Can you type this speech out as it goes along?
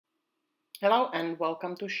Hello and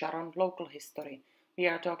welcome to Sharon Local History. We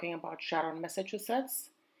are talking about Sharon, Massachusetts,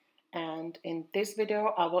 and in this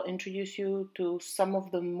video I will introduce you to some of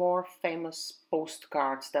the more famous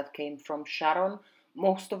postcards that came from Sharon.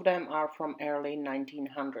 Most of them are from early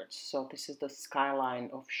 1900s, so this is the skyline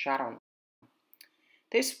of Sharon.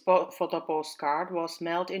 This photo postcard was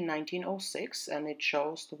mailed in 1906 and it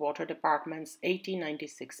shows the Water Department's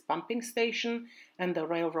 1896 pumping station and the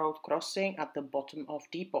railroad crossing at the bottom of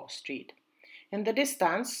Depot Street. In the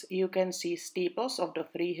distance, you can see steeples of the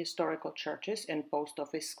three historical churches in Post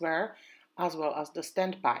Office Square, as well as the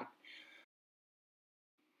standpipe.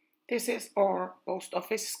 This is our Post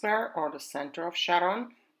Office Square, or the center of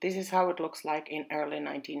Sharon. This is how it looks like in early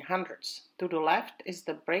 1900s. To the left is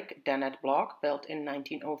the brick Dennett block built in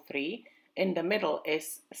 1903. In the middle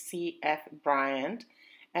is C.F. Bryant,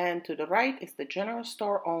 and to the right is the general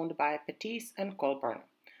store owned by Pettis and Colburn.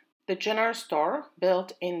 The general store,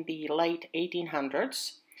 built in the late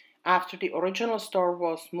 1800s, after the original store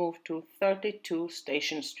was moved to 32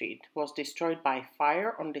 Station Street, was destroyed by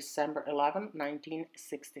fire on December 11,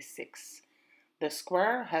 1966. The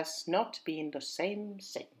square has not been the same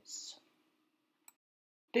since.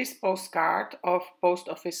 This postcard of Post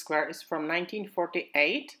Office Square is from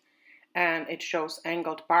 1948 and it shows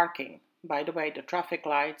angled parking. By the way, the traffic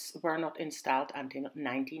lights were not installed until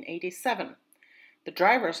 1987. The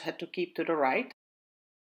drivers had to keep to the right.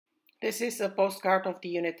 This is a postcard of the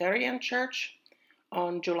Unitarian Church.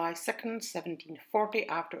 On July 2nd, 1740,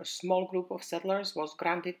 after a small group of settlers was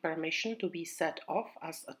granted permission to be set off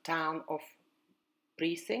as a town of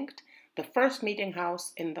precinct, the first meeting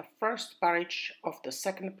house in the first parish of the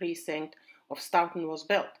second precinct of Stoughton was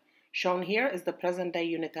built. Shown here is the present-day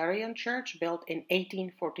Unitarian Church, built in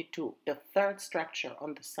 1842, the third structure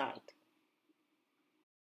on the site.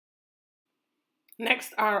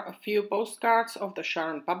 Next are a few postcards of the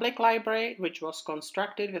Sharon Public Library, which was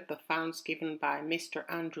constructed with the funds given by Mr.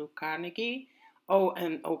 Andrew Carnegie,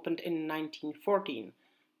 and opened in 1914.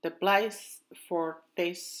 The plans for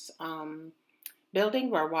this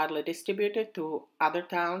building were widely distributed to other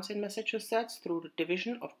towns in Massachusetts through the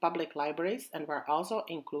Division of Public Libraries and were also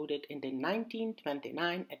included in the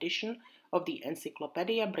 1929 edition of the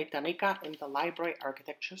Encyclopedia Britannica in the Library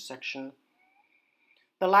Architecture section.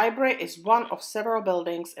 The library is one of several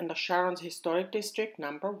buildings in the Sharon's Historic District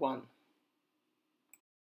number 1.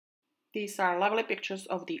 These are lovely pictures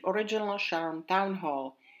of the original Sharon Town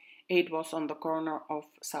Hall. It was on the corner of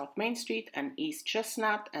South Main Street and East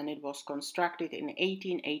Chestnut, and it was constructed in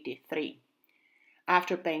 1883.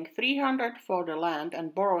 After paying $300 for the land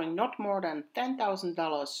and borrowing not more than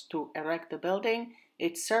 $10,000 to erect the building,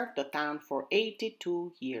 it served the town for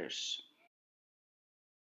 82 years.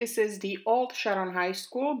 This is the old Sharon High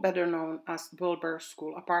School, better known as Wilbur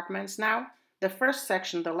School Apartments now. The first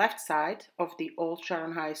section, the left side of the old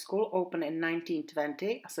Sharon High School, opened in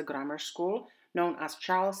 1920 as a grammar school known as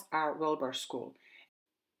Charles R. Wilbur School.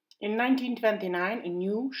 In 1929, a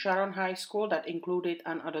new Sharon High School that included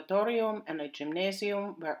an auditorium and a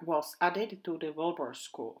gymnasium was added to the Wilbur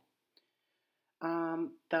School.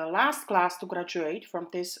 The last class to graduate from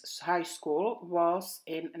this high school was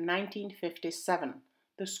in 1957.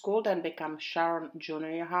 The school then became Sharon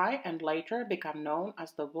Junior High and later became known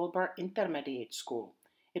as the Wilbur Intermediate School.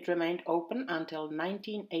 It remained open until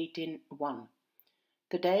 1981.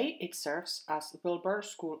 Today it serves as Wilbur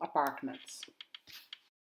School Apartments.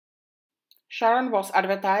 Sharon was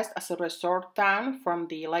advertised as a resort town from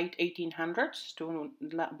the late 1800s to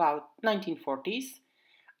about 1940s.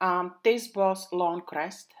 This was Lawn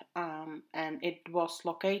Crest, and it was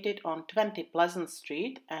located on 20 Pleasant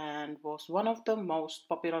Street and was one of the most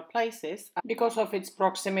popular places because of its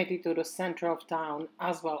proximity to the center of town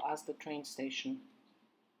as well as the train station.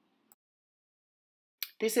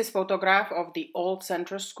 This is a photograph of the old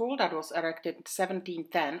Central School that was erected in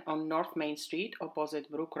 1710 on North Main Street opposite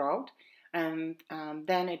Brook Road, and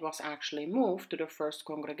then it was actually moved to the First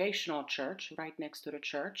Congregational Church right next to the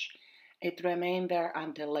church. It remained there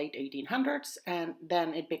until late 1800s, and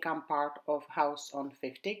then it became part of House on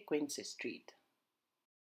 50 Quincy Street.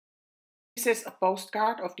 This is a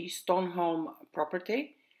postcard of the Stoneholm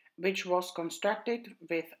property, which was constructed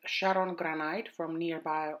with Sharon granite from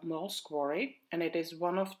nearby Moll's Quarry, and it is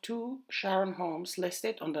one of 2 Sharon homes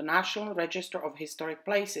listed on the National Register of Historic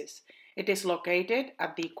Places. It is located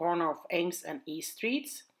at the corner of Ames and East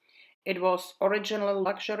Streets. It was originally a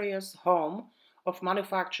luxurious home of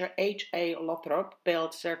manufacturer H.A. Lothrop,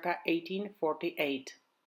 built circa 1848.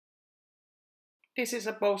 This is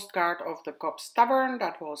a postcard of the Cobb's Tavern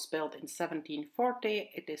that was built in 1740.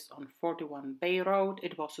 It is on 41 Bay Road.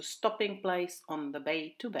 It was a stopping place on the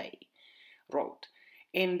Bay to Bay Road.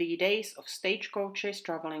 In the days of stagecoaches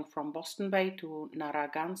traveling from Boston Bay to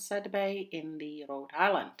Narragansett Bay in the Rhode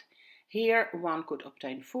Island. Here one could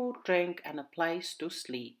obtain food, drink, and a place to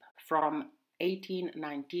sleep. From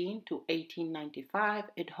 1819 to 1895,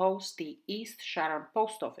 it housed the East Sharon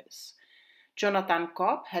Post Office. Jonathan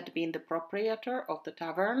Cobb had been the proprietor of the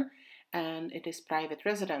tavern, and it is private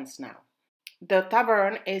residence now. The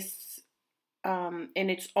tavern is in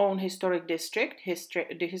its own historic district,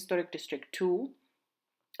 the Historic District 2,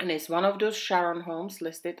 and is one of those Sharon homes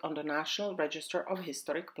listed on the National Register of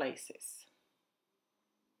Historic Places.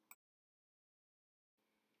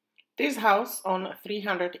 This house on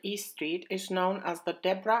 300 East Street is known as the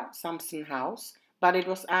Deborah Sampson House, but it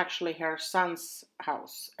was actually her son's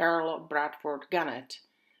house, Earl Bradford Gannett.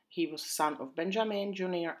 He was son of Benjamin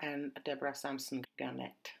Jr. and Deborah Sampson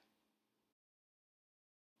Gannett.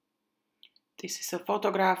 This is a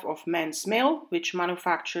photograph of Men's Mill, which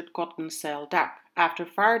manufactured cotton sail dock. After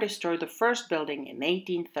fire destroyed the first building in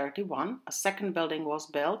 1831, a second building was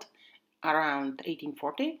built around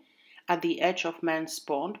 1840 at the edge of Men's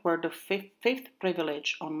Pond, where the fifth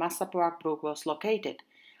privilege on Massapequa Brook was located.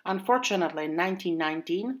 Unfortunately, in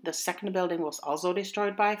 1919, the second building was also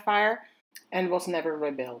destroyed by fire and was never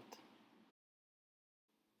rebuilt.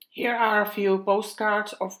 Here are a few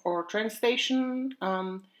postcards of our train station.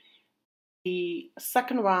 The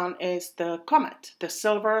second one is the Comet, the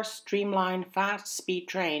silver streamlined fast-speed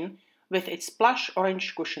train with its plush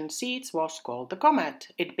orange cushioned seats was called the Comet.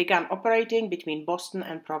 It began operating between Boston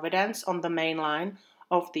and Providence on the main line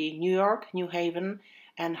of the New York, New Haven,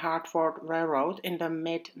 and Hartford Railroad in the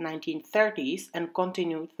mid-1930s and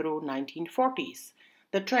continued through 1940s.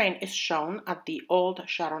 The train is shown at the old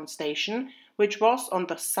Sharon station, which was on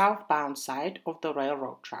the southbound side of the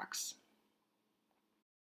railroad tracks.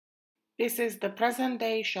 This is the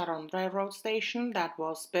present-day Sharon Railroad Station that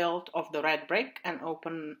was built of the red brick and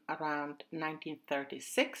opened around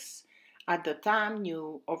 1936. At the time,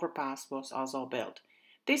 new overpass was also built.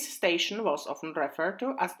 This station was often referred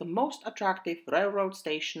to as the most attractive railroad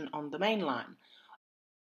station on the main line.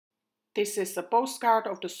 This is a postcard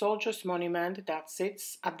of the Soldiers' Monument that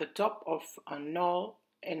sits at the top of a knoll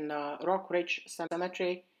in Rock Ridge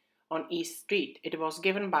Cemetery on East Street. It was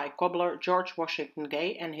given by cobbler George Washington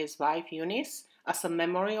Gay and his wife Eunice as a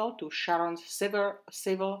memorial to Sharon's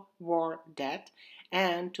Civil War death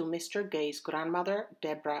and to Mr. Gay's grandmother,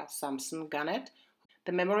 Deborah Sampson Gannett.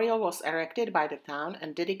 The memorial was erected by the town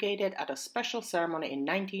and dedicated at a special ceremony in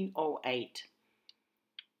 1908.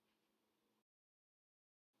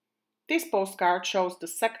 This postcard shows the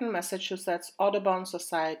Second Massachusetts Audubon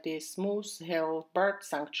Society's Moose Hill Bird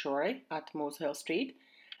Sanctuary at Moose Hill Street.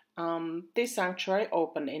 This sanctuary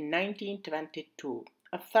opened in 1922.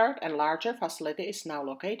 A third and larger facility is now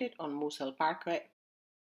located on Moose Hill Parkway.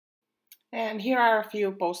 And here are a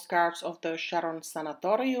few postcards of the Sharon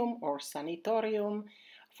Sanatorium or Sanitorium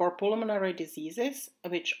for Pulmonary Diseases,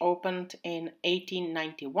 which opened in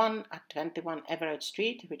 1891 at 21 Everett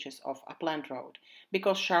Street, which is off Upland Road,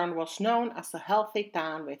 because Sharon was known as a healthy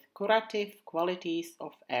town with curative qualities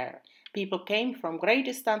of air. People came from great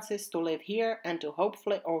distances to live here and to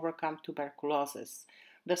hopefully overcome tuberculosis.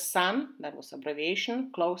 The Sun, that was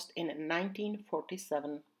abbreviation, closed in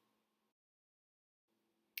 1947.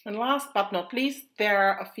 And last but not least, there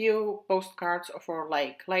are a few postcards of our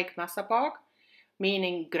lake. Lake Massapequa,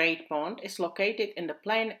 meaning Great Pond, is located in the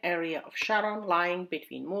plain area of Sharon, lying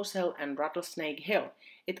between Moose Hill and Rattlesnake Hill.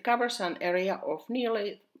 It covers an area of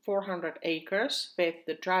nearly 400 acres, with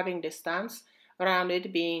the driving distance around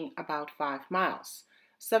it being about 5 miles.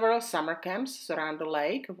 Several summer camps surround the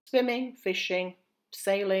lake. Swimming, fishing,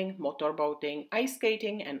 sailing, motorboating, ice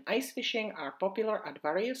skating, and ice fishing are popular at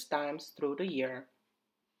various times through the year.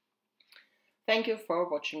 Thank you for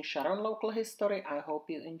watching Sharon Local History. I hope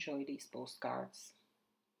you enjoy these postcards.